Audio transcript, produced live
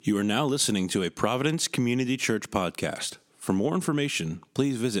You are now listening to a Providence Community Church podcast. For more information,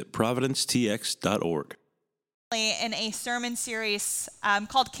 please visit providencetx.org. In a sermon series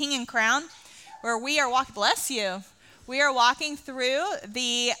called King and Crown, where we are walking through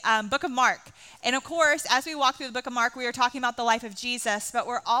the book of Mark. And of course, as we walk through the book of Mark, we are talking about the life of Jesus, but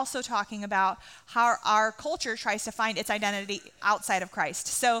we're also talking about how our culture tries to find its identity outside of Christ.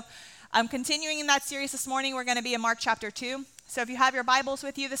 So continuing in that series this morning, we're going to be in Mark chapter 2. So if you have your Bibles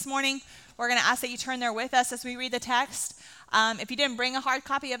with you this morning, we're going to ask that you turn there with us as we read the text. If you didn't bring a hard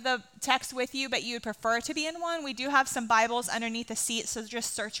copy of the text with you, but you would prefer to be in one, we do have some Bibles underneath the seat, so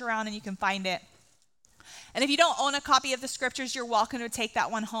just search around and you can find it. And if you don't own a copy of the scriptures, you're welcome to take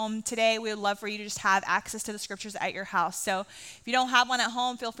that one home today. We would love for you to just have access to the scriptures at your house. So if you don't have one at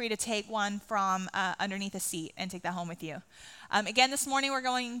home, feel free to take one from underneath the seat and take that home with you. Again, this morning we're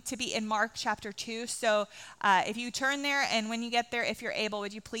going to be in Mark chapter 2. So if you turn there, and when you get there, if you're able,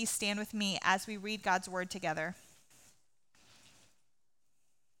 would you please stand with me as we read God's word together?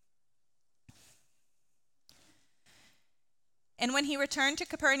 And when he returned to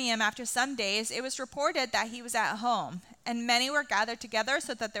Capernaum after some days, it was reported that he was at home, and many were gathered together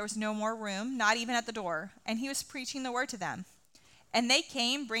so that there was no more room, not even at the door, and he was preaching the word to them. And they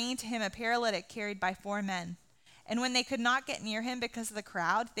came, bringing to him a paralytic carried by 4 men. And when they could not get near him because of the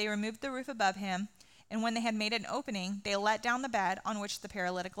crowd, they removed the roof above him, and when they had made an opening, they let down the bed on which the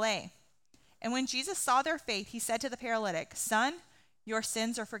paralytic lay. And when Jesus saw their faith, he said to the paralytic, "Son, your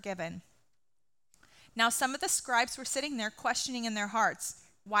sins are forgiven." Now some of the scribes were sitting there questioning in their hearts,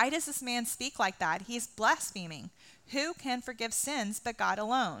 "Why does this man speak like that? He is blaspheming. Who can forgive sins but God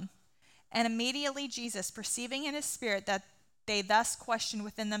alone?" And immediately Jesus, perceiving in his spirit that they thus questioned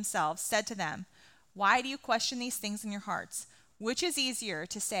within themselves, said to them, "Why do you question these things in your hearts? Which is easier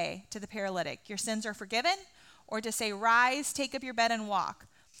to say to the paralytic, 'Your sins are forgiven,' or to say, 'Rise, take up your bed and walk'?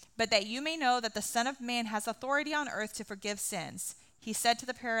 But that you may know that the Son of Man has authority on earth to forgive sins." He said to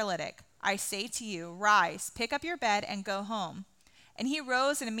the paralytic, "I say to you, rise, pick up your bed and go home." And he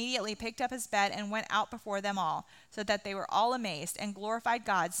rose and immediately picked up his bed and went out before them all, so that they were all amazed and glorified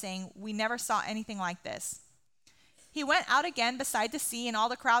God, saying, "We never saw anything like this." He went out again beside the sea, and all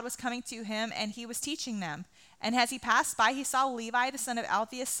the crowd was coming to him, and he was teaching them. And as he passed by, he saw Levi, the son of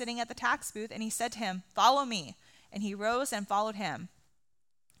Alphaeus, sitting at the tax booth, and he said to him, "Follow me." And he rose and followed him.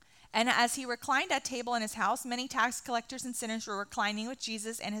 And as he reclined at table in his house, many tax collectors and sinners were reclining with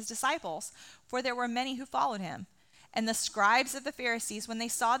Jesus and his disciples, for there were many who followed him. And the scribes of the Pharisees, when they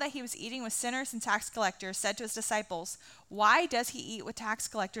saw that he was eating with sinners and tax collectors, said to his disciples, "Why does he eat with tax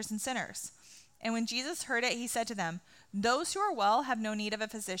collectors and sinners?" And when Jesus heard it, he said to them, "Those who are well have no need of a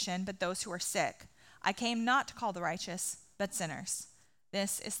physician, but those who are sick. I came not to call the righteous, but sinners."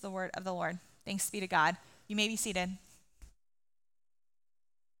 This is the word of the Lord. Thanks be to God. You may be seated.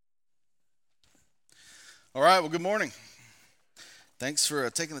 All right, well, good morning. Thanks for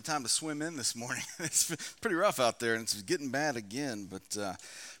taking the time to swim in this morning. It's pretty rough out there, and it's getting bad again. But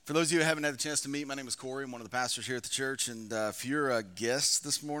for those of you who haven't had the chance to meet, my name is Cory. I'm one of the pastors here at the church. And if you're a guest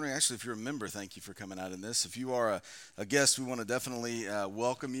this morning, actually, if you're a member, thank you for coming out in this. If you are a guest, we want to definitely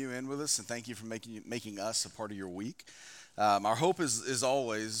welcome you in with us, and thank you for making us a part of your week. Our hope is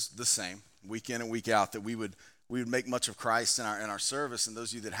always the same, week in and week out, that we would make much of Christ in our service, and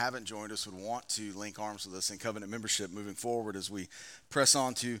those of you that haven't joined us would want to link arms with us in covenant membership moving forward as we press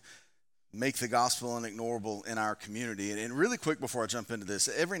on to make the gospel unignorable in our community. And really quick before I jump into this,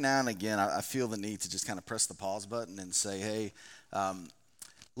 every now and again I feel the need to just kind of press the pause button and say, hey,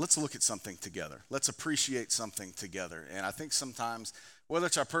 let's look at something together. Let's appreciate something together. And I think sometimes, whether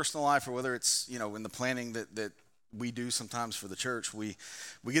it's our personal life or whether it's in the planning that we do sometimes for the church, we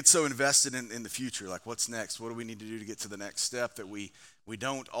get so invested in the future, like what's next, what do we need to do to get to the next step, that we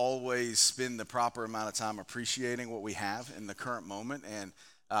don't always spend the proper amount of time appreciating what we have in the current moment. And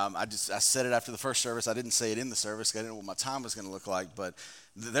I said it after the first service. I didn't say it in the service because I didn't know what my time was going to look like, but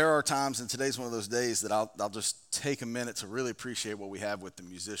there are times, and today's one of those days, that I'll just take a minute to really appreciate what we have with the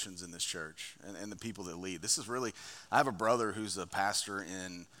musicians in this church and the people that lead. I have a brother who's a pastor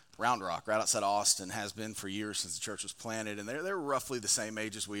in Round Rock, right outside Austin, has been for years since the church was planted, and they're roughly the same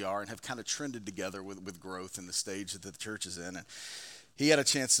age as we are and have kind of trended together with growth in the stage that the church is in. And he had a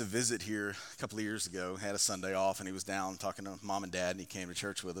chance to visit here a couple of years ago, had a Sunday off, and he was down talking to mom and dad, and he came to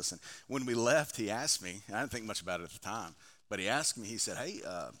church with us. And when we left, he asked me, and I didn't think much about it at the time, but he asked me, he said, "Hey,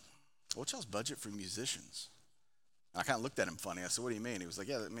 what's y'all's budget for musicians?" And I kind of looked at him funny. I said, "What do you mean?" He was like,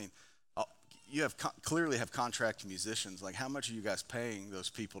 "Yeah, I mean, you clearly have contract musicians. Like, how much are you guys paying those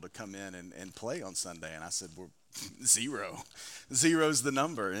people to come in and play on Sunday?" And I said, Zero. Zero's the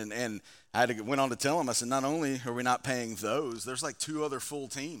number. And went on to tell him, I said, not only are we not paying those, there's like 2 other full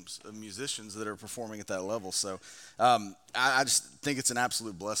teams of musicians that are performing at that level. So I just think it's an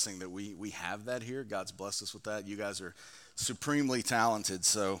absolute blessing that we have that here. God's blessed us with that. You guys are supremely talented.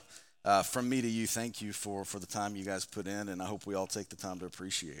 So from me to you, thank you for the time you guys put in, and I hope we all take the time to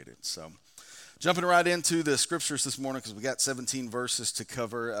appreciate it. So jumping right into the scriptures this morning, because we got 17 verses to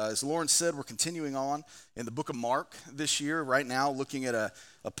cover. As Lauren said, we're continuing on in the book of Mark this year. Right now, looking at a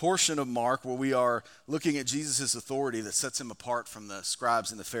portion of Mark where we are looking at Jesus' authority that sets him apart from the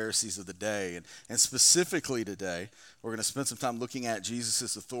scribes and the Pharisees of the day. And specifically today, we're going to spend some time looking at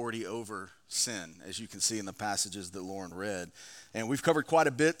Jesus' authority over sin, as you can see in the passages that Lauren read. And we've covered quite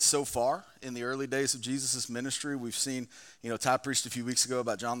a bit so far in the early days of Jesus' ministry. We've seen, Ty preached a few weeks ago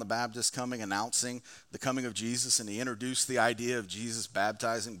about John the Baptist coming, announcing the coming of Jesus, and he introduced the idea of Jesus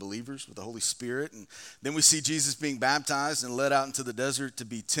baptizing believers with the Holy Spirit. And then we see Jesus being baptized and led out into the desert to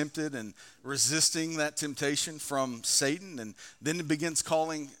be tempted and resisting that temptation from Satan. And then it begins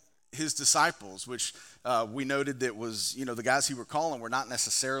calling his disciples, which we noted that was, the guys he were calling were not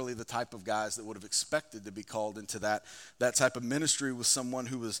necessarily the type of guys that would have expected to be called into that type of ministry with someone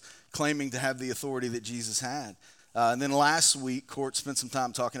who was claiming to have the authority that Jesus had. And then last week, Court spent some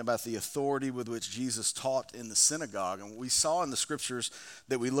time talking about the authority with which Jesus taught in the synagogue. And we saw in the scriptures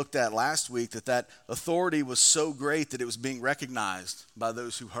that we looked at last week that authority was so great that it was being recognized by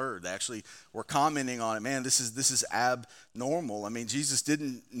those who heard. They actually were commenting on it. Man, this is abnormal. I mean, Jesus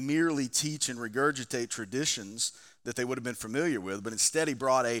didn't merely teach and regurgitate traditions that they would have been familiar with, but instead he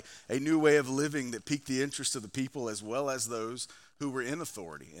brought a new way of living that piqued the interest of the people as well as those who were in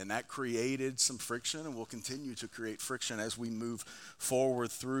authority. And that created some friction and will continue to create friction as we move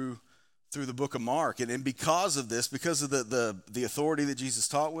forward through the book of Mark. And because of this, because of the authority that Jesus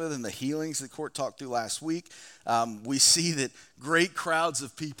taught with and the healings that Court talked through last week, we see that great crowds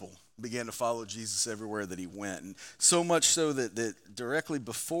of people began to follow Jesus everywhere that he went. And so much so that directly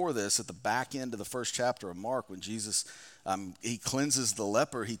before this, at the back end of the first chapter of Mark, when Jesus, he cleanses the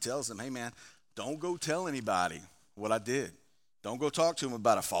leper, he tells him, hey man, don't go tell anybody what I did. Don't go talk to him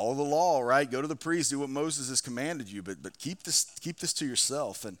about it. Follow the law, right? Go to the priest, do what Moses has commanded you, but keep this to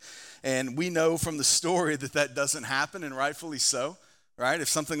yourself. And we know from the story that doesn't happen, and rightfully so, right?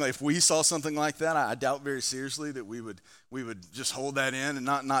 If we saw something like that, I doubt very seriously that we would just hold that in and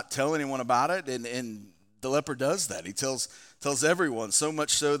not tell anyone about it. And the leper does that. He tells everyone, so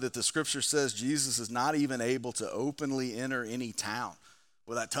much so that the scripture says Jesus is not even able to openly enter any town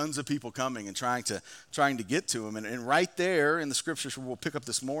without tons of people coming and trying to get to him. And right there in the scriptures we'll pick up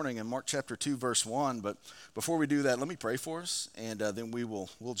this morning in Mark chapter 2, verse 1. But before we do that, let me pray for us, and then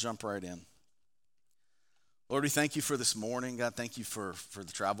we'll jump right in. Lord, we thank you for this morning. God, thank you for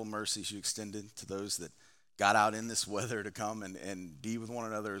the travel mercies you extended to those that got out in this weather to come and be with one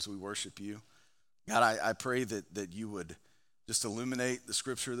another as we worship you. God, I pray that you would just illuminate the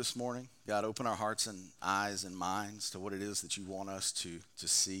scripture this morning. God, open our hearts and eyes and minds to what it is that you want us to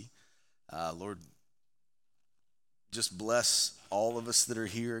see. Lord, just bless all of us that are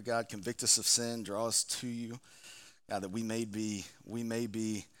here. God, convict us of sin, draw us to you. God, that we may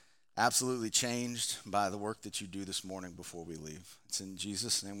be absolutely changed by the work that you do this morning before we leave. It's in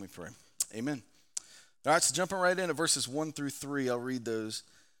Jesus' name we pray. Amen. All right, so jumping right into verses 1 through 3, I'll read those.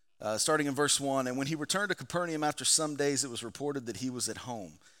 Starting in verse 1, and when he returned to Capernaum after some days, it was reported that he was at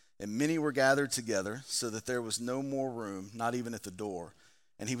home. And many were gathered together, so that there was no more room, not even at the door.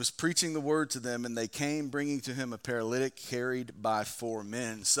 And he was preaching the word to them, and they came, bringing to him a paralytic carried by 4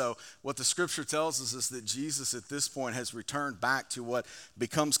 men. So what the scripture tells us is that Jesus at this point has returned back to what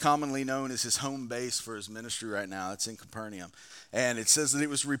becomes commonly known as his home base for his ministry right now. It's in Capernaum. And it says that it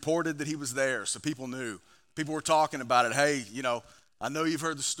was reported that he was there, so people knew. People were talking about it. Hey, I know you've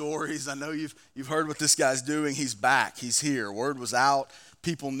heard the stories. I know you've heard what this guy's doing. He's back. He's here. Word was out.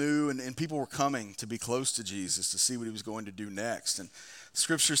 People knew, and people were coming to be close to Jesus to see what he was going to do next. And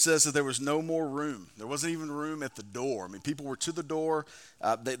Scripture says that there was no more room. There wasn't even room at the door. I mean, people were to the door.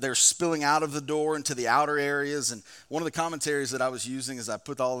 They're spilling out of the door into the outer areas. And one of the commentaries that I was using as I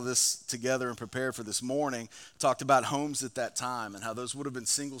put all of this together and prepared for this morning talked about homes at that time and how those would have been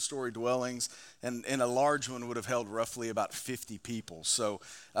single-story dwellings, and a large one would have held roughly about 50 people. So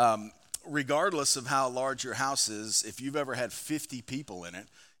regardless of how large your house is, if you've ever had 50 people in it,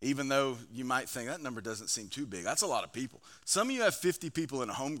 even though you might think that number doesn't seem too big, that's a lot of people. Some of you have 50 people in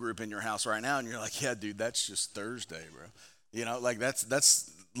a home group in your house right now, and you're like, yeah, dude, that's just Thursday, bro. Like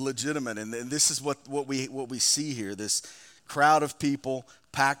that's legitimate. And this is what we see here, this crowd of people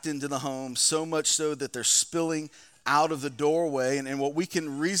packed into the home, so much so that they're spilling out of the doorway. And what we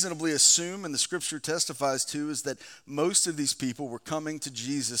can reasonably assume, and the scripture testifies to, is that most of these people were coming to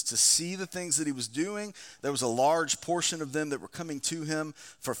Jesus to see the things that he was doing. There was a large portion of them that were coming to him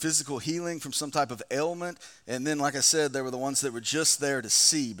for physical healing from some type of ailment. And then, like I said, there were the ones that were just there to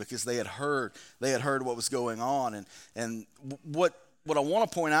see because they had heard what was going on. And what I want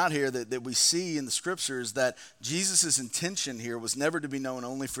to point out here that we see in the scripture is that Jesus' intention here was never to be known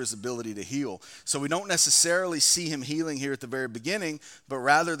only for his ability to heal. So we don't necessarily see him healing here at the very beginning, but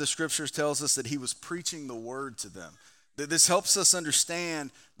rather the scriptures tells us that he was preaching the word to them. This helps us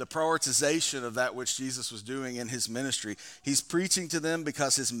understand the prioritization of that which Jesus was doing in his ministry. He's preaching to them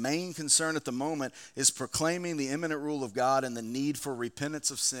because his main concern at the moment is proclaiming the imminent rule of God and the need for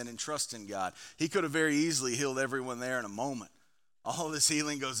repentance of sin and trust in God. He could have very easily healed everyone there in a moment. All this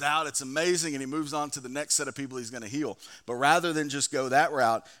healing goes out, it's amazing, and he moves on to the next set of people he's going to heal. But rather than just go that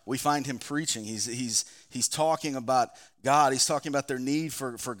route, we find him preaching. He's talking about God. He's talking about their need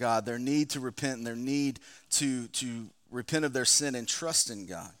for God, their need to repent, and their need to repent of their sin and trust in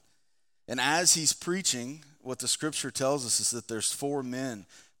God. And as he's preaching, what the scripture tells us is that there's 4 men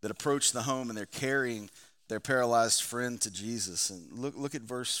that approach the home, and they're carrying their paralyzed friend to Jesus. And look at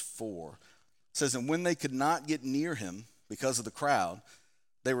verse 4. It says, "And when they could not get near him, because of the crowd,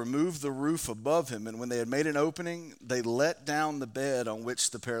 they removed the roof above him, and when they had made an opening, they let down the bed on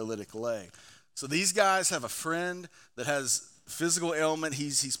which the paralytic lay." So these guys have a friend that has physical ailment.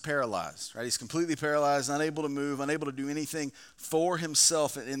 He's paralyzed, right? He's completely paralyzed, unable to move, unable to do anything for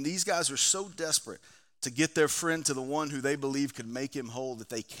himself. And these guys are so desperate to get their friend to the one who they believe could make him whole that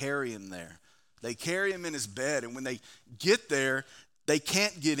they carry him there. They carry him in his bed, and when they get there, they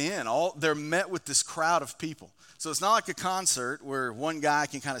can't get in. They're met with this crowd of people. So it's not like a concert where one guy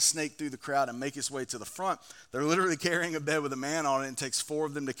can kind of snake through the crowd and make his way to the front. They're literally carrying a bed with a man on it, and it takes 4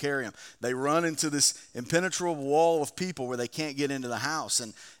 of them to carry him. They run into this impenetrable wall of people where they can't get into the house.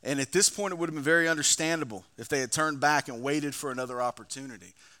 And at this point, it would have been very understandable if they had turned back and waited for another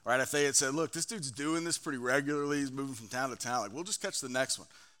opportunity, right? If they had said, "Look, this dude's doing this pretty regularly. He's moving from town to town. Like, we'll just catch the next one,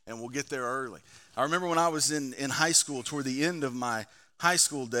 and we'll get there early." I remember when I was in high school, toward the end of my high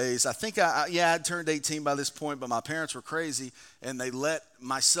school days, I think I'd turned 18 by this point, but my parents were crazy, and they let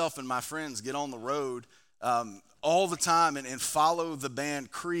myself and my friends get on the road all the time and follow the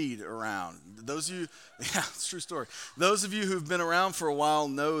band Creed around. Those of you, yeah, it's a true story. Those of you who've been around for a while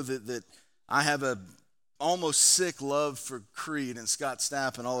know that I have a almost sick love for Creed and Scott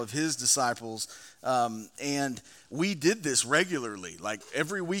Stapp and all of his disciples. And we did this regularly. Like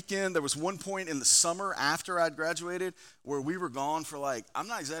every weekend, there was one point in the summer after I'd graduated where we were gone for I'm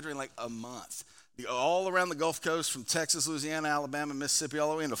not exaggerating, like a month. All around the Gulf Coast, from Texas, Louisiana, Alabama, Mississippi, all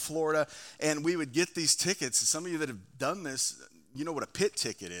the way into Florida. And we would get these tickets. Some of you that have done this, you know what a pit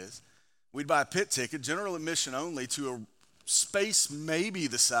ticket is. We'd buy a pit ticket, general admission only, to a space maybe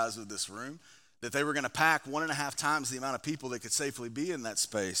the size of this room, that they were going to pack 1.5 times the amount of people that could safely be in that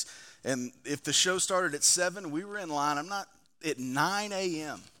space. And if the show started at 7, we were in line, at 9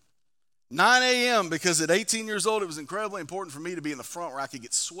 a.m. 9 a.m. because at 18 years old, it was incredibly important for me to be in the front where I could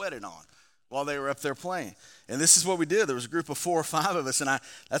get sweated on while they were up there playing. And this is what we did. There was a group of 4 or 5 of us, and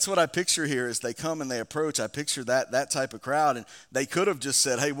that's what I picture here as they come and they approach. I picture that type of crowd, and they could have just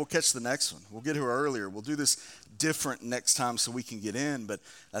said, "Hey, we'll catch the next one. We'll get here earlier. We'll do this different next time so we can get in." But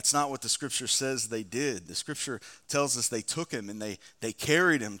that's not what the scripture says they did. The scripture tells us they took him and they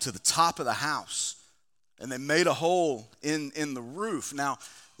carried him to the top of the house, and they made a hole in the roof. Now,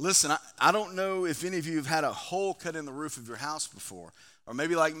 listen, I don't know if any of you have had a hole cut in the roof of your house before, or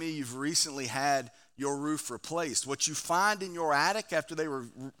maybe like me, you've recently had your roof replaced. What you find in your attic after they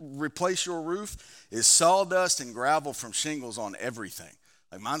replace your roof is sawdust and gravel from shingles on everything.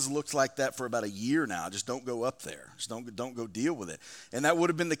 Like mine's looked like that for about a year now. Just don't go up there. Just don't go deal with it. And that would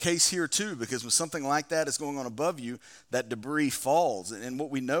have been the case here too, because when something like that is going on above you, that debris falls. And what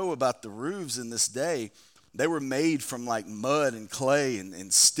we know about the roofs in this day, they were made from like mud and clay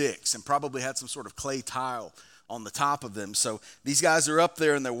and sticks, and probably had some sort of clay tile on the top of them. So these guys are up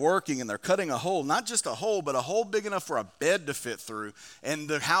there and they're working and they're cutting a hole, not just a hole, but a hole big enough for a bed to fit through. And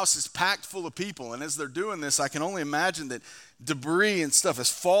the house is packed full of people. And as they're doing this, I can only imagine that debris and stuff is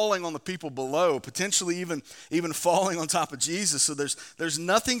falling on the people below, potentially even falling on top of Jesus. So there's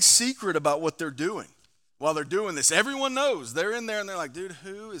nothing secret about what they're doing while they're doing this. Everyone knows. They're in there and they're like, "Dude,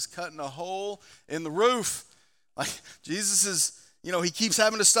 who is cutting a hole in the roof?" Like Jesus is, he keeps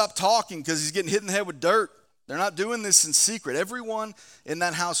having to stop talking because he's getting hit in the head with dirt. They're not doing this in secret. Everyone in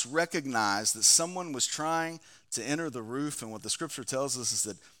that house recognized that someone was trying to enter the roof. And what the scripture tells us is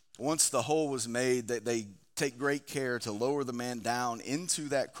that once the hole was made, they take great care to lower the man down into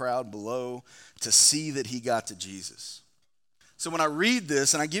that crowd below to see that he got to Jesus. So when I read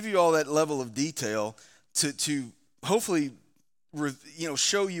this, and I give you all that level of detail to hopefully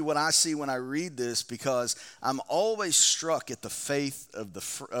show you what I see when I read this, because I'm always struck at the faith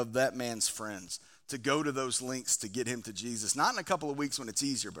of that man's friends to go to those lengths to get him to Jesus. Not in a couple of weeks when it's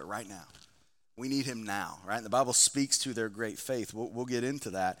easier, but right now. We need him now, right? And the Bible speaks to their great faith. We'll get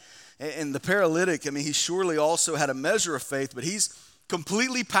into that. And the paralytic, he surely also had a measure of faith, but he's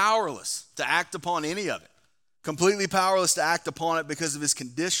completely powerless to act upon any of it. Completely powerless to act upon it because of his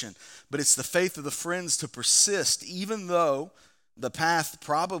condition. But it's the faith of the friends to persist, even though the path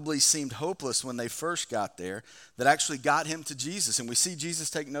probably seemed hopeless when they first got there, that actually got him to Jesus. And we see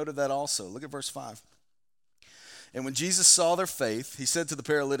Jesus take note of that also. Look at verse 5. And when Jesus saw their faith, he said to the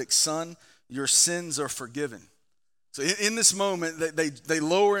paralytic, "Son, your sins are forgiven." So in this moment, they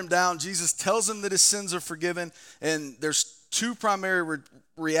lower him down. Jesus tells him that his sins are forgiven. And there's two primary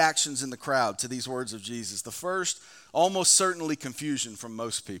reactions in the crowd to these words of Jesus. The first, almost certainly confusion from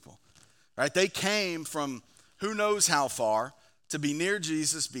most people. Right? They came from who knows how far to be near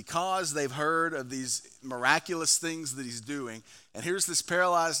Jesus because they've heard of these miraculous things that he's doing. And here's this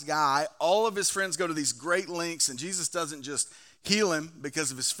paralyzed guy. All of his friends go to these great lengths, and Jesus doesn't just heal him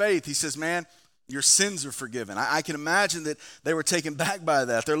because of his faith. He says, "Man, your sins are forgiven." I can imagine that they were taken back by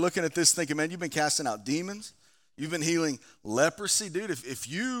that. They're looking at this thinking, "Man, you've been casting out demons. You've been healing leprosy." Dude, if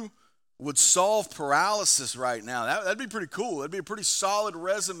you would solve paralysis right now, that'd be pretty cool. That'd be a pretty solid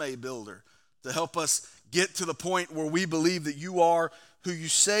resume builder to help us get to the point where we believe that you are who you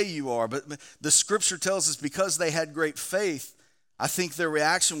say you are. But the scripture tells us because they had great faith, I think their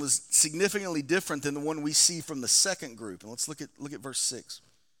reaction was significantly different than the one we see from the second group. And let's look at verse 6.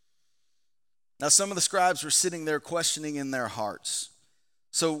 Now some of the scribes were sitting there questioning in their hearts.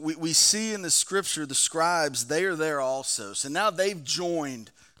 So we see in the scripture the scribes, they are there also. So now they've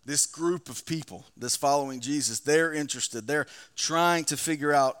joined this group of people that's following Jesus. They're interested. They're trying to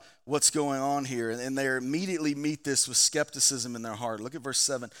figure out what's going on here. And they immediately meet this with skepticism in their heart. Look at verse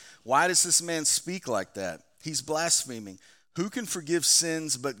 7. Why does this man speak like that? He's blaspheming. Who can forgive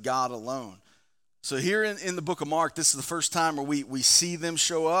sins but God alone? So here in the book of Mark, this is the first time where we see them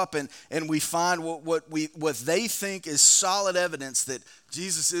show up and we find what they think is solid evidence that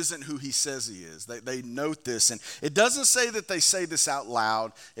Jesus isn't who he says he is. They note this. And it doesn't say that they say this out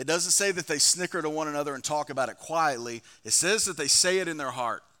loud. It doesn't say that they snicker to one another and talk about it quietly. It says that they say it in their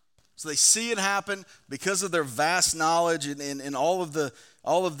heart. So they see it happen because of their vast knowledge and all of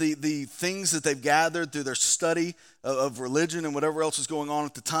the things that they've gathered through their study of religion and whatever else was going on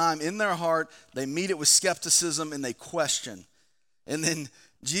at the time. In their heart, they meet it with skepticism and they question. And then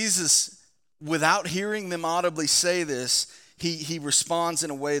Jesus, without hearing them audibly say this, he responds in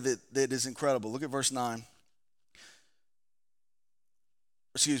a way that is incredible. Look at verse 9.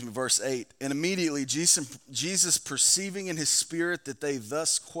 Verse 8. And immediately Jesus, perceiving in his spirit that they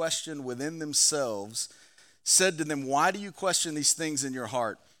thus questioned within themselves, said to them, "Why do you question these things in your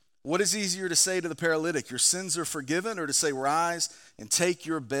heart? What is easier to say to the paralytic, 'Your sins are forgiven,' or to say, 'Rise and take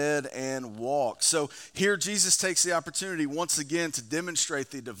your bed and walk'?" So here Jesus takes the opportunity once again to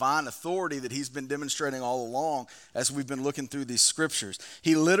demonstrate the divine authority that he's been demonstrating all along as we've been looking through these scriptures.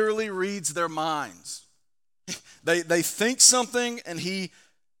 He literally reads their minds. They think something and he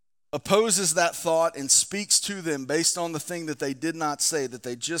opposes that thought and speaks to them based on the thing that they did not say, that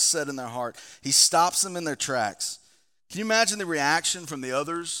they just said in their heart. He stops them in their tracks. Can you imagine the reaction from the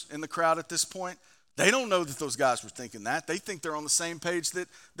others in the crowd at this point? They don't know that those guys were thinking that. They think they're on the same page that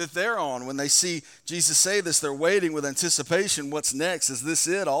they're on. When they see Jesus say this, they're waiting with anticipation. What's next? Is this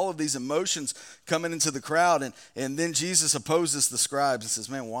it? All of these emotions coming into the crowd. And then Jesus opposes the scribes and says,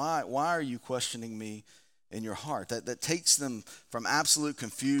 "Man, why are you questioning me in your heart?" That takes them from absolute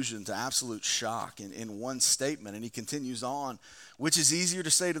confusion to absolute shock in one statement. And he continues on, "Which is easier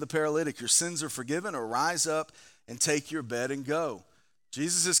to say to the paralytic, 'Your sins are forgiven,' or 'Rise up and take your bed and go'?"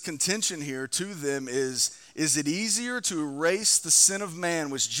 Jesus' contention here to them is it easier to erase the sin of man,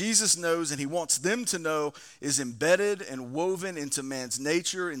 which Jesus knows and he wants them to know is embedded and woven into man's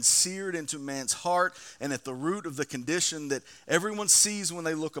nature and seared into man's heart and at the root of the condition that everyone sees when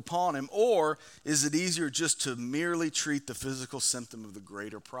they look upon him? Or is it easier just to merely treat the physical symptom of the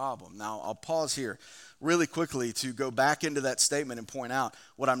greater problem? Now, I'll pause here really quickly to go back into that statement and point out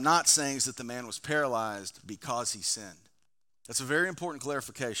what I'm not saying is that the man was paralyzed because he sinned. That's a very important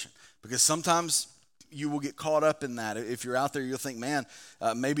clarification, because sometimes you will get caught up in that. If you're out there, you'll think, man,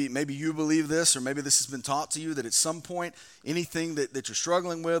 maybe you believe this, or maybe this has been taught to you, that at some point, anything that you're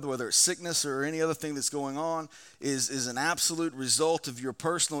struggling with, whether it's sickness or any other thing that's going on, is an absolute result of your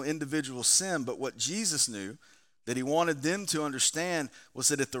personal individual sin. But what Jesus knew, that he wanted them to understand, was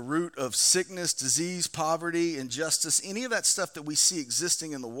that at the root of sickness, disease, poverty, injustice, any of that stuff that we see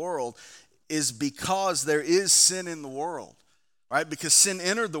existing in the world is because there is sin in the world, right? Because sin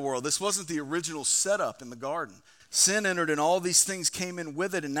entered the world. This wasn't the original setup in the garden. Sin entered and all these things came in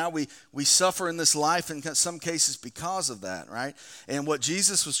with it, and now we suffer in this life in some cases because of that, right? And what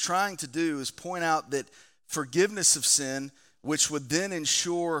Jesus was trying to do is point out that forgiveness of sin, which would then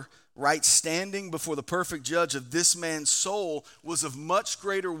ensure right standing before the perfect judge of this man's soul, was of much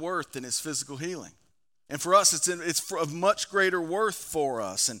greater worth than his physical healing. And for us, it's of much greater worth for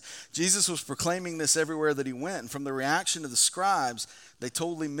us. And Jesus was proclaiming this everywhere that he went. And from the reaction of the scribes, they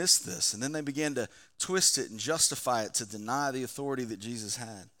totally missed this. And then they began to twist it and justify it to deny the authority that Jesus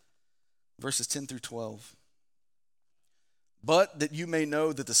had. Verses 10 through 12. But that you may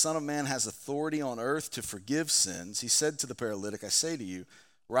know that the Son of Man has authority on earth to forgive sins, he said to the paralytic, I say to you,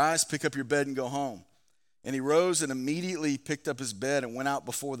 rise, pick up your bed, and go home. And he rose and immediately picked up his bed and went out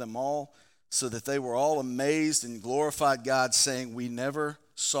before them all, so that they were all amazed and glorified God, saying, we never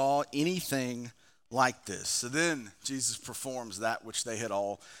saw anything like this. So then Jesus performs that which they had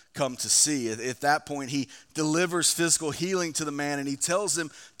all come to see. At that point, he delivers physical healing to the man, and he tells them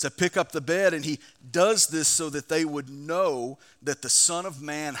to pick up the bed, and he does this so that they would know that the Son of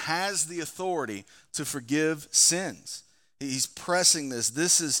Man has the authority to forgive sins. He's pressing this.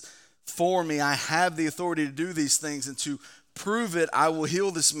 This is for me. I have the authority to do these things, and to prove it, I will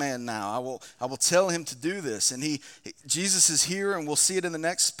heal this man now. I will tell him to do this. And Jesus is here, and we'll see it in the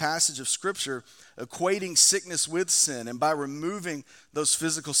next passage of Scripture, equating sickness with sin. And by removing those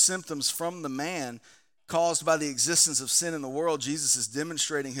physical symptoms from the man caused by the existence of sin in the world, Jesus is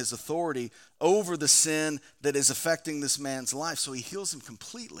demonstrating his authority over the sin that is affecting this man's life. So he heals him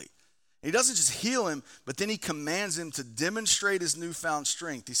completely. He doesn't just heal him, but then he commands him to demonstrate his newfound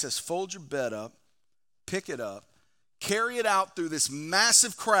strength. He says, fold your bed up, pick it up, carry it out through this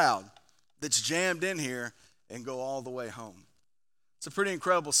massive crowd that's jammed in here, and go all the way home. It's a pretty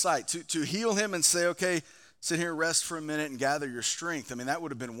incredible sight. To heal him and say, okay, sit here, rest for a minute, and gather your strength. I mean, that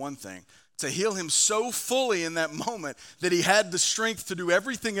would have been one thing. To heal him so fully in that moment that he had the strength to do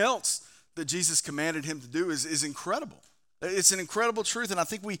everything else that Jesus commanded him to do is incredible. It's an incredible truth, and I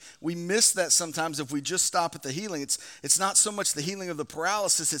think we miss that sometimes if we just stop at the healing. It's not so much the healing of the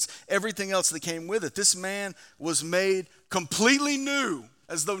paralysis, it's everything else that came with it. This man was made completely new,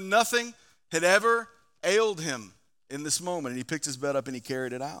 as though nothing had ever ailed him in this moment. And he picked his bed up and he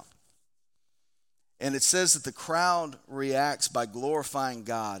carried it out. And it says that the crowd reacts by glorifying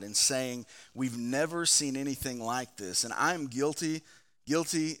God and saying, we've never seen anything like this. And I'm guilty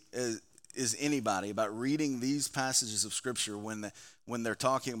is anybody about reading these passages of Scripture when they're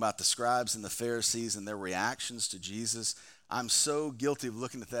talking about the scribes and the Pharisees and their reactions to Jesus. I'm so guilty of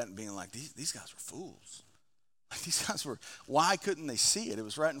looking at that and being like, these guys were fools. Like, these guys were, why couldn't they see it? It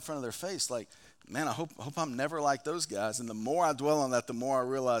was right in front of their face. Like, man, I hope I'm never like those guys. And the more I dwell on that, the more I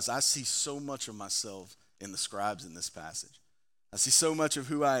realize I see so much of myself in the scribes in this passage. I see so much of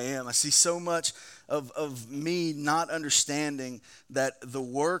who I am. I see so much of me not understanding that the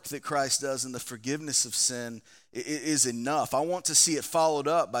work that Christ does in the forgiveness of sin is enough. I want to see it followed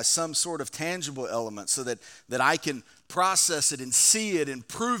up by some sort of tangible element so that I can process it and see it and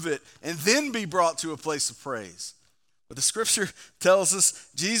prove it and then be brought to a place of praise. But the Scripture tells us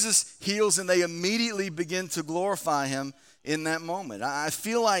Jesus heals and they immediately begin to glorify him in that moment. I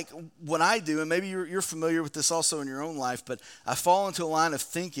feel like what I do, and maybe you're familiar with this also in your own life, but I fall into a line of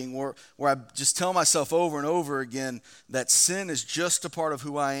thinking where I just tell myself over and over again that sin is just a part of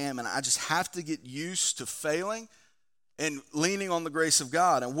who I am, and I just have to get used to failing and leaning on the grace of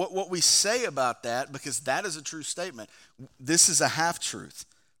God. And what we say about that, because that is a true statement, this is a half-truth.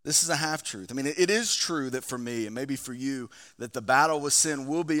 This is a half-truth. I mean, it is true that for me, and maybe for you, that the battle with sin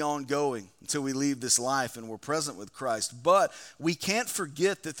will be ongoing until we leave this life and we're present with Christ. But we can't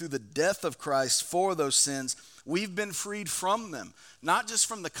forget that through the death of Christ for those sins, we've been freed from them. Not just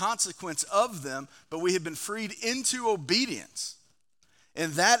from the consequence of them, but we have been freed into obedience.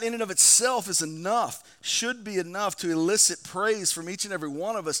 And that in and of itself is enough, should be enough to elicit praise from each and every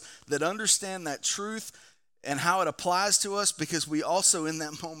one of us that understand that truth and how it applies to us, because we also in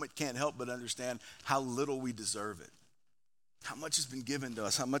that moment can't help but understand how little we deserve it. How much has been given to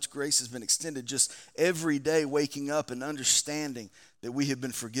us, how much grace has been extended just every day, waking up and understanding that we have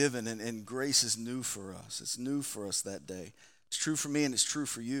been forgiven and grace is new for us. It's new for us that day. It's true for me and it's true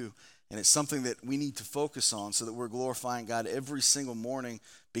for you. And it's something that we need to focus on so that we're glorifying God every single morning,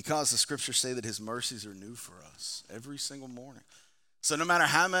 because the scriptures say that his mercies are new for us every single morning. So no matter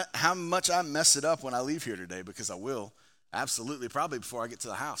how much I mess it up when I leave here today, because I will, absolutely, probably before I get to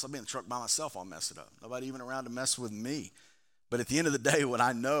the house, I'll be in the truck by myself, I'll mess it up. Nobody even around to mess with me. But at the end of the day, what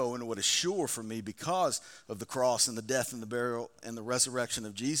I know and what is sure for me because of the cross and the death and the burial and the resurrection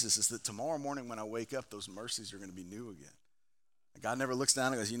of Jesus is that tomorrow morning when I wake up, those mercies are going to be new again. God never looks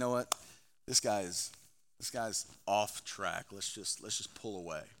down and goes, you know what? This guy's off track. Let's just pull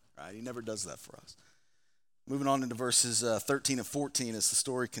away, right? He never does that for us. Moving on into verses 13 and 14 as the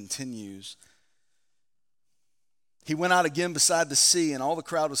story continues. He went out again beside the sea, and all the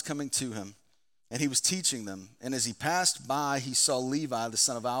crowd was coming to him, and he was teaching them. And as he passed by, he saw Levi, the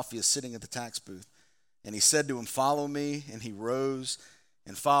son of Alphaeus, sitting at the tax booth. And he said to him, "Follow me." And he rose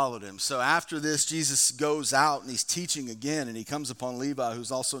and followed him. So after this, Jesus goes out and he's teaching again, and he comes upon Levi,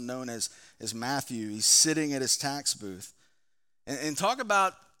 who's also known as Matthew. He's sitting at his tax booth. And talk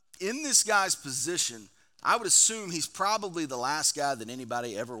about, in this guy's position, I would assume he's probably the last guy that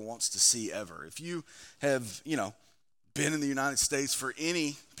anybody ever wants to see ever. If you have, been in the United States for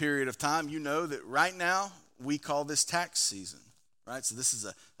any period of time, you know that right now we call this tax season, right? So this is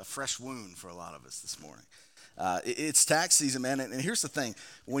a fresh wound for a lot of us this morning. It's tax season, man. And here's the thing.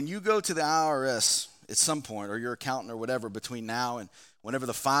 When you go to the IRS at some point, or your accountant or whatever, between now and whenever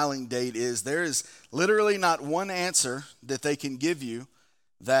the filing date is, there is literally not one answer that they can give you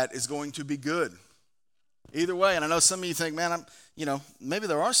that is going to be good. Either way, and I know some of you think, man, maybe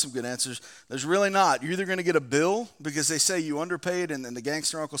there are some good answers. There's really not. You're either going to get a bill because they say you underpaid and the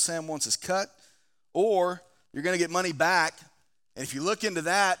gangster Uncle Sam wants his cut, or you're going to get money back. And if you look into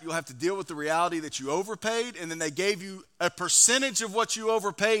that, you'll have to deal with the reality that you overpaid, and then they gave you a percentage of what you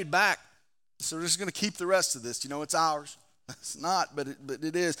overpaid back. So we're just going to keep the rest of this. It's ours. It's not, but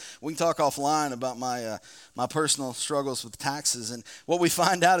it is. We can talk offline about my personal struggles with taxes. And what we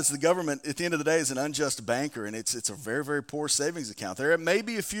find out is the government, at the end of the day, is an unjust banker, and it's a very, very poor savings account. There may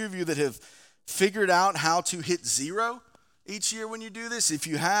be a few of you that have figured out how to hit zero each year when you do this. If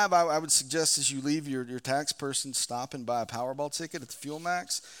you have, I would suggest as you leave your tax person, stop and buy a Powerball ticket at the Fuel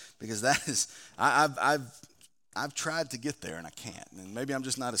Max, because that is, I've tried to get there and I can't. And maybe I'm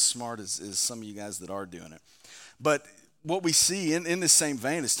just not as smart as some of you guys that are doing it. But what we see in this same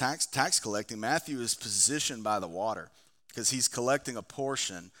vein is tax collecting. Matthew is positioned by the water because he's collecting a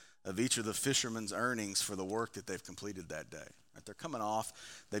portion of each of the fishermen's earnings for the work that they've completed that day. Right? They're coming off,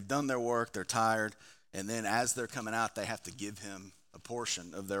 they've done their work, they're tired, and then as they're coming out, they have to give him a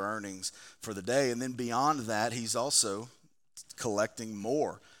portion of their earnings for the day. And then beyond that, he's also collecting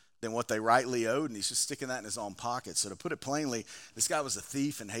more than what they rightly owed, and he's just sticking that in his own pocket. So to put it plainly, this guy was a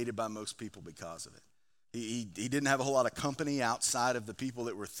thief and hated by most people because of it. He didn't have a whole lot of company outside of the people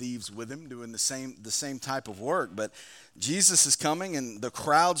that were thieves with him doing the same type of work. But Jesus is coming and the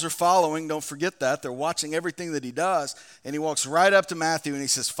crowds are following. Don't forget that. They're watching everything that he does. And he walks right up to Matthew and he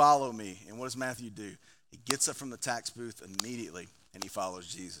says, "Follow me." And what does Matthew do? He gets up from the tax booth immediately and he follows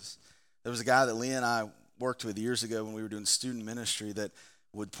Jesus. There was a guy that Leah and I worked with years ago when we were doing student ministry that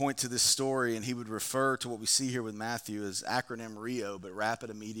would point to this story, and he would refer to what we see here with Matthew as acronym RIO, but rapid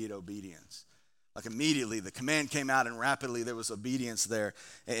immediate obedience. Like immediately, the command came out and rapidly there was obedience there.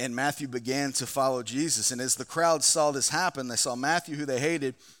 And Matthew began to follow Jesus. And as the crowd saw this happen, they saw Matthew, who they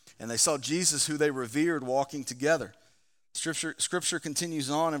hated, and they saw Jesus, who they revered, walking together. Scripture continues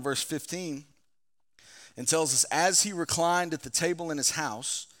on in verse 15 and tells us, as he reclined at the table in his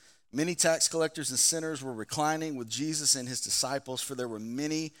house, many tax collectors and sinners were reclining with Jesus and his disciples, for there were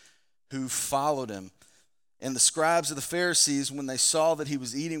many who followed him. And the scribes of the Pharisees, when they saw that he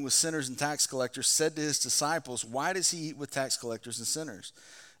was eating with sinners and tax collectors, said to his disciples, "Why does he eat with tax collectors and sinners?"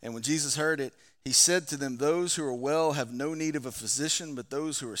 And when Jesus heard it, he said to them, "Those who are well have no need of a physician, but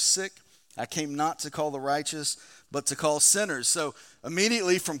those who are sick. I came not to call the righteous, but to call sinners." So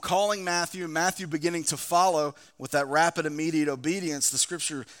immediately from calling Matthew and Matthew beginning to follow with that rapid immediate obedience, the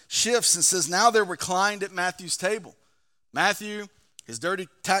scripture shifts and says now they're reclined at Matthew's table. Matthew, his dirty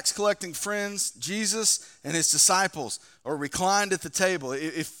tax collecting friends, Jesus, and his disciples are reclined at the table.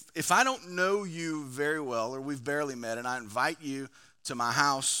 If I don't know you very well, or we've barely met, and I invite you to my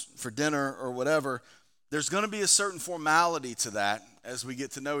house for dinner or whatever, there's going to be a certain formality to that as we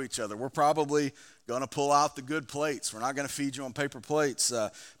get to know each other. We're probably going to pull out the good plates. We're not going to feed you on paper plates.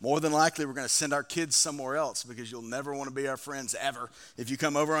 More than likely, we're going to send our kids somewhere else because you'll never want to be our friends ever if you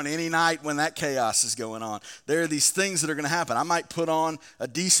come over on any night when that chaos is going on. There are these things that are going to happen. I might put on a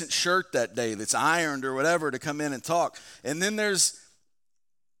decent shirt that day that's ironed or whatever to come in and talk. And then there's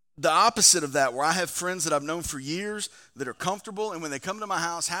the opposite of that, where I have friends that I've known for years that are comfortable, and when they come to my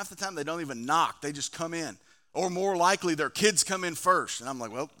house, half the time they don't even knock, they just come in. Or more likely, their kids come in first. And I'm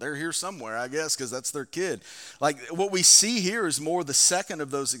like, well, they're here somewhere, I guess, because that's their kid. Like, what we see here is more the second of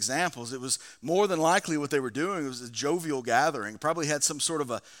those examples. It was more than likely what they were doing. It was a jovial gathering. It probably had some sort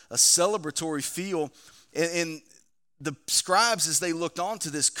of a celebratory feel. And the scribes, as they looked onto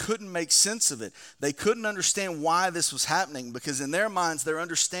this, couldn't make sense of it. They couldn't understand why this was happening, because in their minds, their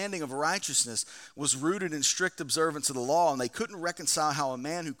understanding of righteousness was rooted in strict observance of the law, and they couldn't reconcile how a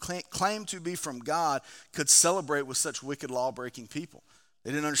man who claimed to be from God could celebrate with such wicked law-breaking people.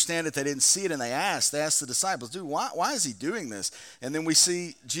 They didn't understand it. They didn't see it, and they asked the disciples, dude, why is he doing this? And then we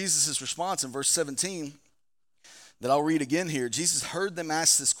see Jesus' response in verse 17 that I'll read again here. Jesus heard them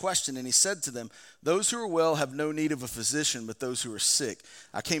ask this question, and he said to them, those who are well have no need of a physician, but those who are sick.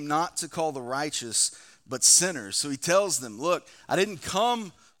 I came not to call the righteous, but sinners. So he tells them, look, I didn't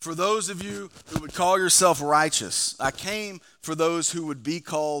come for those of you who would call yourself righteous. I came for those who would be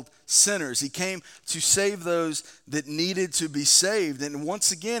called sinners. He came to save those that needed to be saved. And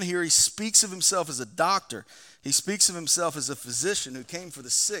once again here, he speaks of himself as a doctor. He speaks of himself as a physician who came for the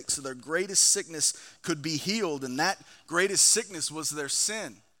sick, so their greatest sickness could be healed, and that greatest sickness was their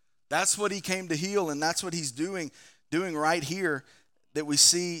sin. That's what he came to heal, and that's what he's doing right here that we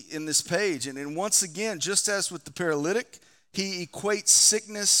see in this page. And once again, just as with the paralytic, he equates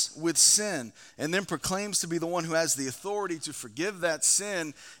sickness with sin and then proclaims to be the one who has the authority to forgive that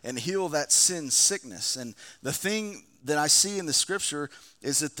sin and heal that sin sickness. And the thing that I see in the scripture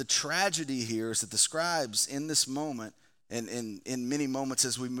is that the tragedy here is that the scribes in this moment and in many moments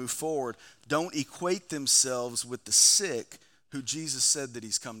as we move forward don't equate themselves with the sick who Jesus said that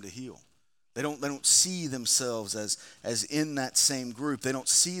he's come to heal. They don't see themselves as in that same group. They don't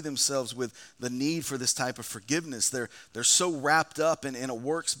see themselves with the need for this type of forgiveness. They're so wrapped up in a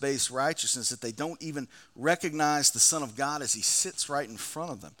works-based righteousness that they don't even recognize the Son of God as he sits right in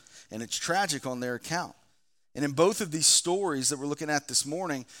front of them. And it's tragic on their account. And in both of these stories that we're looking at this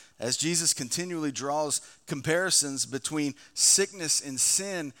morning, as Jesus continually draws comparisons between sickness and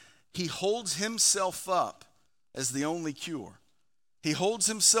sin, he holds himself up as the only cure. He holds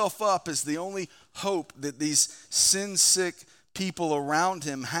himself up as the only hope that these sin-sick people around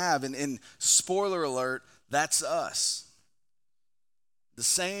him have. And spoiler alert, that's us. The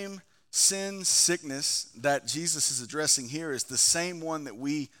same sin sickness that Jesus is addressing here is the same one that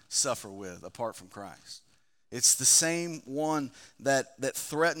we suffer with apart from Christ. It's the same one that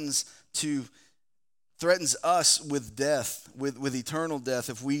threatens us with death, with eternal death,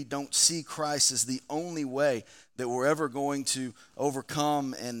 if we don't see Christ as the only way that we're ever going to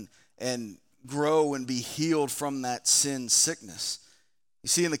overcome and grow and be healed from that sin sickness. You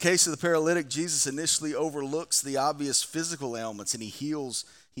see, in the case of the paralytic, Jesus initially overlooks the obvious physical ailments, and he heals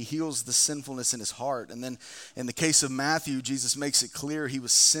the sinfulness in his heart. And then in the case of Matthew, Jesus makes it clear he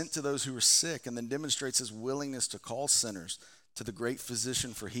was sent to those who were sick, and then demonstrates his willingness to call sinners to the great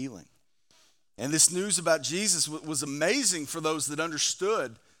physician for healing. And this news about Jesus was amazing for those that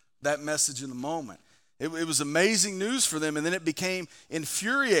understood that message in the moment. It was amazing news for them, and then it became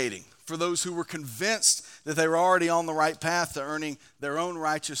infuriating for those who were convinced that they were already on the right path to earning their own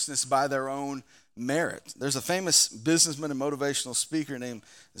righteousness by their own merit. There's a famous businessman and motivational speaker named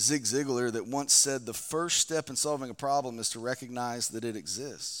Zig Ziglar that once said, the first step in solving a problem is to recognize that it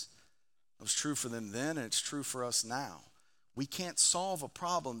exists. It was true for them then, and it's true for us now. We can't solve a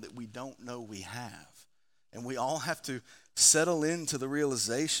problem that we don't know we have. And we all have to settle into the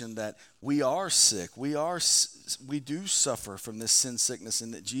realization that we are sick. We do suffer from this sin sickness,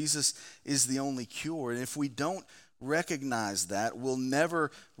 and that Jesus is the only cure. And if we don't recognize that, we'll never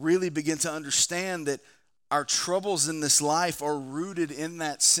really begin to understand that our troubles in this life are rooted in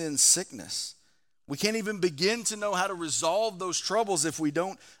that sin sickness. We can't even begin to know how to resolve those troubles if we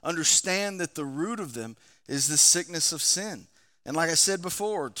don't understand that the root of them is the sickness of sin. And like I said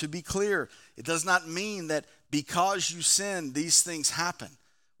before, to be clear, it does not mean that because you sin, these things happen.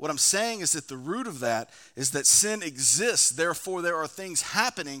 What I'm saying is that the root of that is that sin exists. Therefore, there are things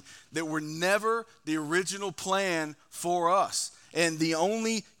happening that were never the original plan for us. And the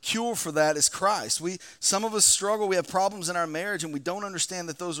only cure for that is Christ. Some of us struggle. We have problems in our marriage, and we don't understand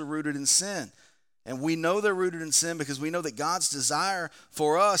that those are rooted in sin. And we know they're rooted in sin because we know that God's desire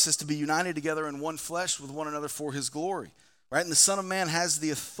for us is to be united together in one flesh with one another for his glory. Right? And the Son of Man has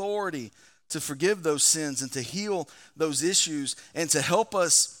the authority to forgive those sins and to heal those issues and to help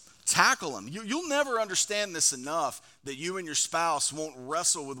us tackle them. You'll never understand this enough that you and your spouse won't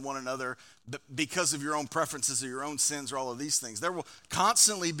wrestle with one another because of your own preferences or your own sins or all of these things. There will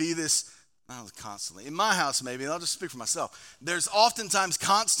constantly be this, Not constantly. In my house, maybe, and I'll just speak for myself. There's oftentimes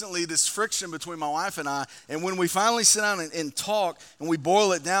constantly this friction between my wife and I, and when we finally sit down and talk and we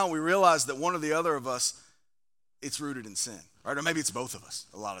boil it down, we realize that one or the other of us, it's rooted in sin, right? Or maybe it's both of us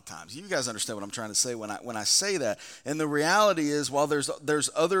a lot of times. You guys understand what I'm trying to say when I say that. And the reality is, while there's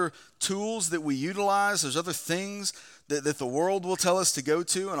other tools that we utilize, there's other things that the world will tell us to go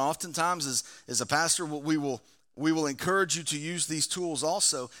to, and oftentimes as a pastor, we will encourage you to use these tools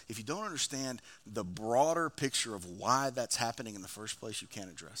also. If you don't understand the broader picture of why that's happening in the first place, you can't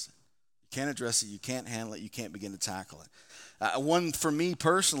address it. You can't address it, you can't handle it, you can't begin to tackle it. One for me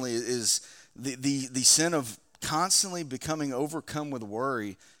personally is the sin of constantly becoming overcome with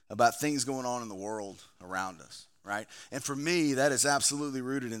worry about things going on in the world around us, right? And for me, that is absolutely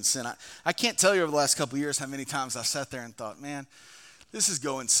rooted in sin. I can't tell you over the last couple of years how many times I sat there and thought, man, this is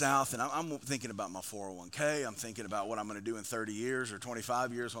going south, and I'm thinking about my 401k. I'm thinking about what I'm going to do in 30 years or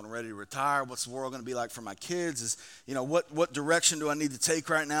 25 years when I'm ready to retire. What's the world going to be like for my kids? What direction do I need to take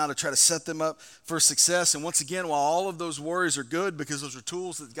right now to try to set them up for success? And once again, while all of those worries are good because those are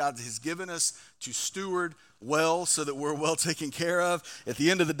tools that God has given us to steward well so that we're well taken care of, at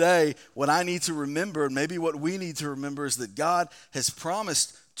the end of the day, what I need to remember, and maybe what we need to remember, is that God has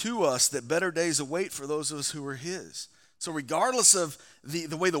promised to us that better days await for those of us who are His. So regardless of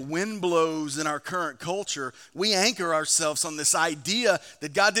the way the wind blows in our current culture, we anchor ourselves on this idea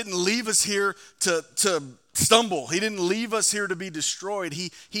that God didn't leave us here to stumble. He didn't leave us here to be destroyed.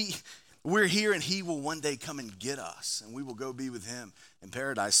 We're here, and He will one day come and get us, and we will go be with Him in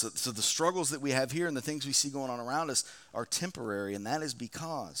paradise. So the struggles that we have here and the things we see going on around us are temporary, and that is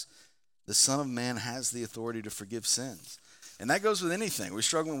because the Son of Man has the authority to forgive sins. And that goes with anything. We're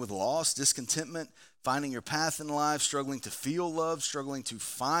struggling with loss, discontentment, finding your path in life, struggling to feel love, struggling to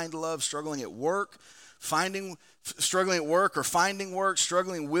find love, struggling at work, struggling at work or finding work,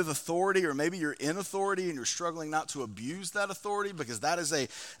 struggling with authority, or maybe you're in authority and you're struggling not to abuse that authority, because that is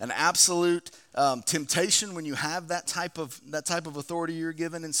an absolute temptation when you have that type of authority you're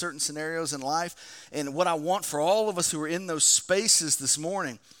given in certain scenarios in life. And what I want for all of us who are in those spaces this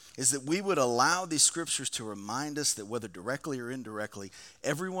morning is that we would allow these scriptures to remind us that whether directly or indirectly,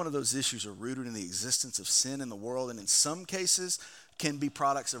 every one of those issues are rooted in the existence of sin in the world, and in some cases can be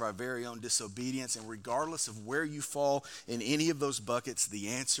products of our very own disobedience. And regardless of where you fall in any of those buckets, the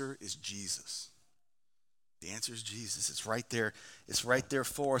answer is Jesus. The answer is Jesus. It's right there. It's right there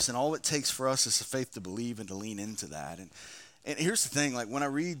for us, and all it takes for us is the faith to believe and to lean into that. And here's the thing, like when I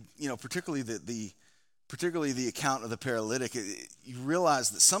read, particularly the account of the paralytic, you realize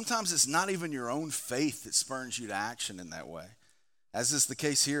that sometimes it's not even your own faith that spurns you to action in that way. As is the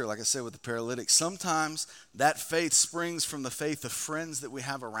case here, like I said, with the paralytic, sometimes that faith springs from the faith of friends that we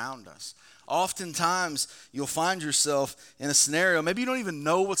have around us. Oftentimes, you'll find yourself in a scenario, maybe you don't even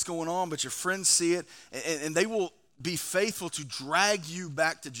know what's going on, but your friends see it, and they will be faithful to drag you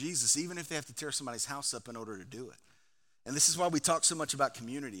back to Jesus, even if they have to tear somebody's house up in order to do it. And this is why we talk so much about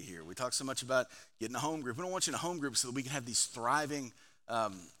community here. We talk so much about getting a home group. We don't want you in a home group so that we can have these thriving,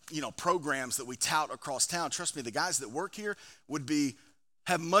 programs that we tout across town. Trust me, the guys that work here would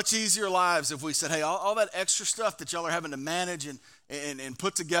have much easier lives if we said, hey, all that extra stuff that y'all are having to manage and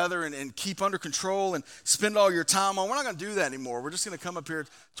put together and keep under control and spend all your time on, we're not going to do that anymore. We're just going to come up here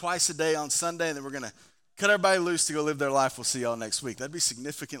twice a day on Sunday, and then we're going to cut everybody loose to go live their life. We'll see y'all next week. That'd be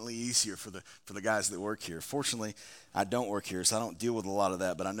significantly easier for the guys that work here. Fortunately, I don't work here, so I don't deal with a lot of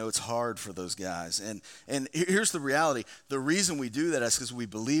that, but I know it's hard for those guys. And here's the reality. The reason we do that is because we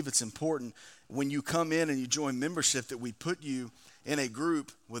believe it's important when you come in and you join membership that we put you in a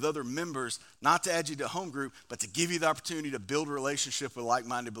group with other members, not to add you to a home group, but to give you the opportunity to build a relationship with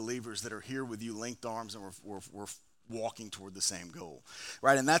like-minded believers that are here with you, linked arms, and we're walking toward the same goal,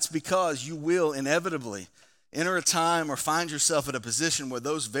 right? And that's because you will inevitably enter a time or find yourself at a position where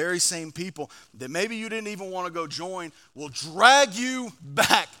those very same people that maybe you didn't even want to go join will drag you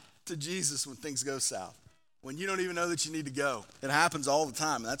back to Jesus when things go south, when you don't even know that you need to go. It happens all the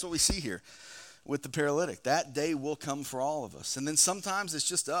time, and that's what we see here with the paralytic. That day will come for all of us. And then sometimes it's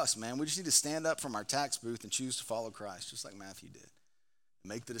just us, man. We just need to stand up from our tax booth and choose to follow Christ, just like Matthew did.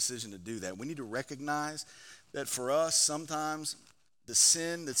 Make the decision to do that. We need to recognize that for us, sometimes the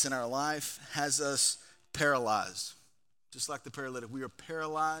sin that's in our life has us paralyzed. Just like the paralytic, we are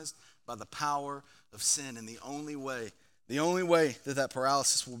paralyzed by the power of sin. And the only way that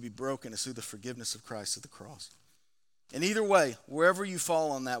paralysis will be broken is through the forgiveness of Christ at the cross. And either way, wherever you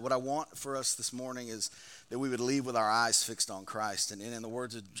fall on that, what I want for us this morning is that we would leave with our eyes fixed on Christ. And in the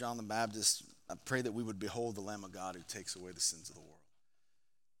words of John the Baptist, I pray that we would behold the Lamb of God who takes away the sins of the world.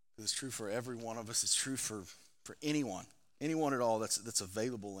 It's true for every one of us. It's true for anyone anyone at all that's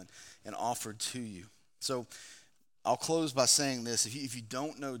available and offered to you. So I'll close by saying this. If you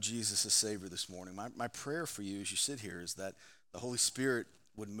don't know Jesus as Savior this morning, my prayer for you as you sit here is that the Holy Spirit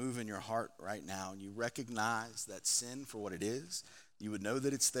would move in your heart right now and you recognize that sin for what it is. You would know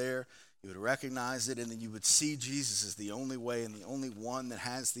that it's there. You would recognize it, and then you would see Jesus as the only way and the only one that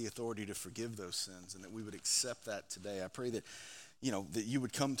has the authority to forgive those sins, and that we would accept that today. I pray that that you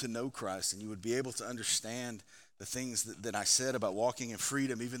would come to know Christ and you would be able to understand the things that I said about walking in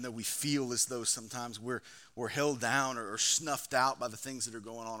freedom, even though we feel as though sometimes we're held down or snuffed out by the things that are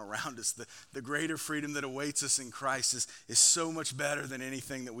going on around us. The greater freedom that awaits us in Christ is so much better than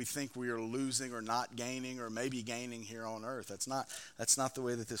anything that we think we are losing or not gaining or maybe gaining here on earth. That's not the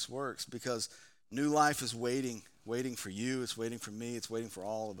way that this works, because new life is waiting for you. It's waiting for me. It's waiting for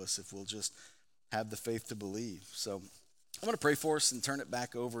all of us if we'll just have the faith to believe. So I'm going to pray for us and turn it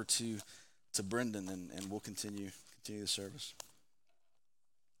back over to Brendan, and we'll continue the service.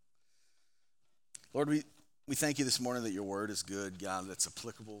 Lord, we thank you this morning that your word is good, God, that's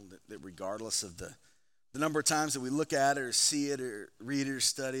applicable, that regardless of the number of times that we look at it or see it or read it or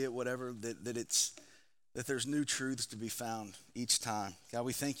study it, whatever, that there's new truths to be found each time. God,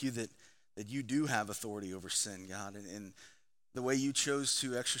 we thank you that you do have authority over sin, God, and the way you chose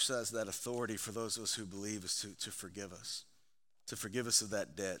to exercise that authority for those of us who believe is to forgive us. To forgive us of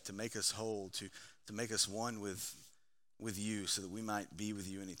that debt, to make us whole, to make us one with you so that we might be with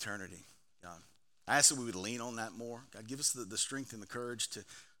you in eternity, God. I ask that we would lean on that more. God, give us the strength and the courage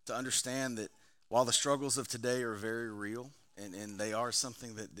to understand that while the struggles of today are very real and they are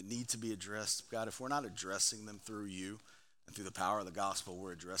something that need to be addressed, God, if we're not addressing them through you and through the power of the gospel,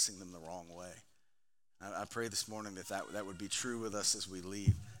 we're addressing them the wrong way. I pray this morning that would be true with us as we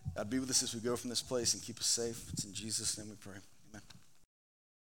leave. God, be with us as we go from this place and keep us safe. It's in Jesus' name we pray.